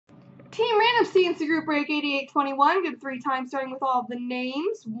Team random C&C group break 8821. Give 3 times starting with all of the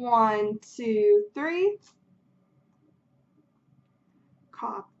names. 1, 2, 3.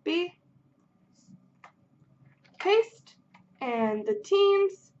 Copy. Paste. And the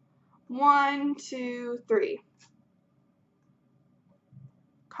teams. 1, 2, 3.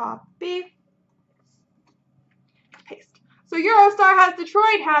 Copy. Paste. So Eurostar has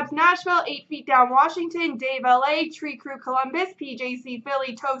Detroit, Habs Nashville, 8 Feet Down Washington, Dave LA, Tree Crew Columbus, PJC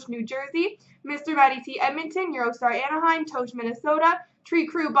Philly, Toach New Jersey, Mr. Matty T Edmonton, Eurostar Anaheim, Toach Minnesota, Tree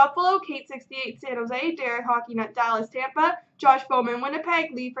Crew Buffalo, Kate 68 San Jose, Derek Hockey Nut Dallas Tampa, Josh Bowman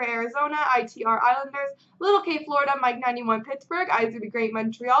Winnipeg, Lee for Arizona, ITR Islanders, Little K Florida, Mike 91 Pittsburgh, Izuby Great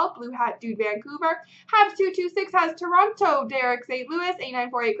Montreal, Blue Hat Dude Vancouver, Habs 226 has Toronto, Derek St. Louis,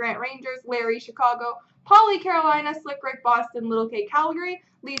 8948 Grant Rangers, Larry Chicago, Polly Carolina, Slick Rick Boston, Little K Calgary,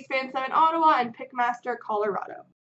 Lee's Fan 7 Ottawa, and Pickmaster Colorado.